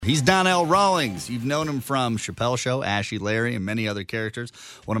He's Donnell Rawlings. You've known him from Chappelle Show, Ashy Larry, and many other characters.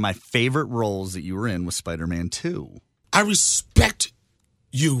 One of my favorite roles that you were in was Spider-Man 2. I respect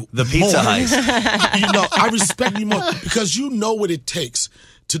you The Pizza more. Heist. I respect you more because you know what it takes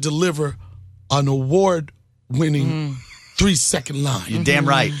to deliver an award-winning 3-second line. You're damn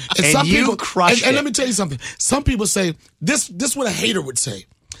right. And you crushed it. And let me tell you something. Some people say, this is what a hater would say.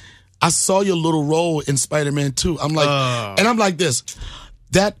 I saw your little role in Spider-Man 2. I'm like, and I'm like this.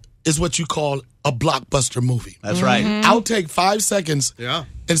 That is what you call a blockbuster movie. That's right. I'll take 5 seconds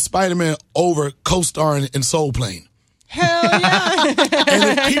in Spider-Man over co-starring in Soul Plane. Hell yeah.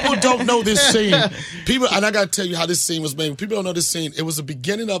 And if people don't know this scene, and I got to tell you how this scene was made. When people don't know this scene, it was the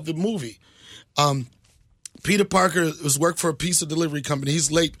beginning of the movie. Peter Parker was working for a pizza delivery company.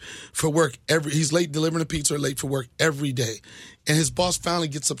 He's late for work he's late delivering a pizza or late for work every day. And his boss finally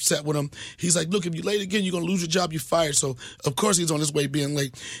gets upset with him. He's like, look, if you're late again, you're going to lose your job. You're fired. So, of course, he's on his way being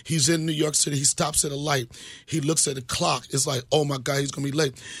late. He's in New York City. He stops at a light. He looks at the clock. It's like, oh, my God, he's going to be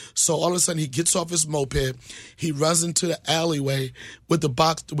late. So, all of a sudden, he gets off his moped. He runs into the alleyway with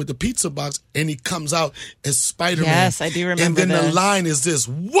the pizza box, and he comes out as Spider-Man. Yes, I do remember And then this. the line is this,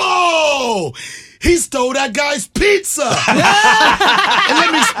 whoa! He stole that guy's pizza! And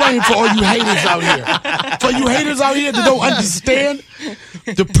let me explain for all you haters out here. For you haters out here that don't understand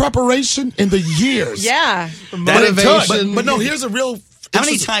the preparation and the years. Yeah. Motivation. But no, here's a real... How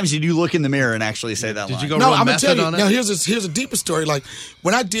many times did you look in the mirror and actually say that line? Did you go No, real I'm gonna tell method you. on it? Now here's a deeper story. Like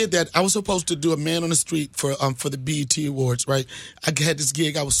when I did that, I was supposed to do a Man on the Street for the BET Awards. Right? I had this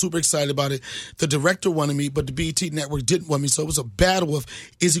gig. I was super excited about it. The director wanted me, but the BET network didn't want me. So it was a battle of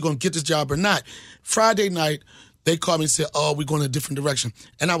is he going to get this job or not. Friday night, they called me and said, "Oh, we're going in a different direction,"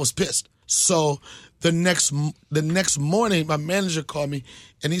 and I was pissed. So the next morning, my manager called me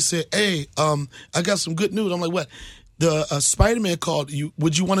and he said, "Hey, I got some good news." I'm like, "What?" The Spider-Man called you.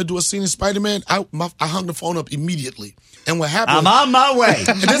 Would you want to do a scene in Spider-Man? I hung the phone up immediately. And what happened? I'm on my way.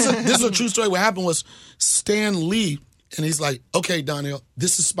 And this is a true story. What happened was Stan Lee, and he's like, "Okay, Donnell,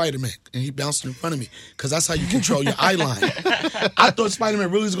 this is Spider-Man," and he bounced in front of me because that's how you control your eye line. I thought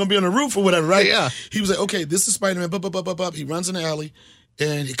Spider-Man really was going to be on the roof or whatever, right? Yeah. He was like, "Okay, this is Spider-Man." He runs in the alley,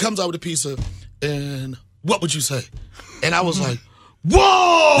 and he comes out with a pizza. And what would you say? And I was like,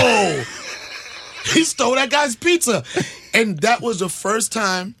 "Whoa!" He stole that guy's pizza. And that was the first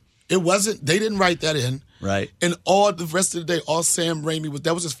time they didn't write that in. Right. And all the rest of the day, all Sam Raimi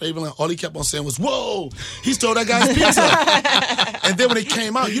that was his favorite line. All he kept on saying was, "Whoa, he stole that guy's pizza." And then when it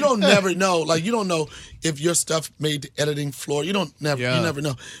came out, you don't never know. Like, you don't know if your stuff made the editing floor. You never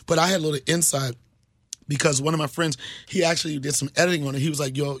know. But I had a little inside because one of my friends, he actually did some editing on it. He was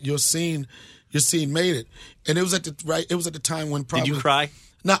like, your scene made it. And it was at the time when probably. Did you cry?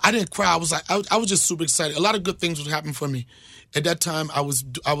 No, I didn't cry. I was like, I was just super excited. A lot of good things would happen for me. At that time, I was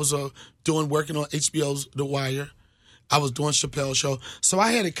working on HBO's The Wire. I was doing Chappelle Show, so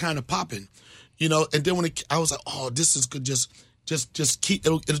I had it kind of popping, And then I was like, oh, this is good. Just keep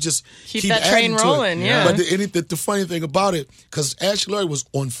it'll just keep that train rolling. Yeah. But the funny thing about it, because Ashley Larry was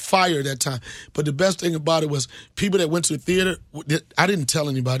on fire at that time. But the best thing about it was people that went to the theater. I didn't tell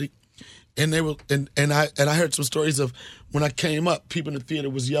anybody. And they were, and I heard some stories of when I came up, people in the theater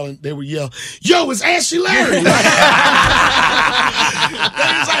was yelling. They would yell, "Yo, it's Ashley Larry!" They was like,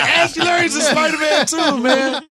 "Ashley Larry's in Spider-Man too, man."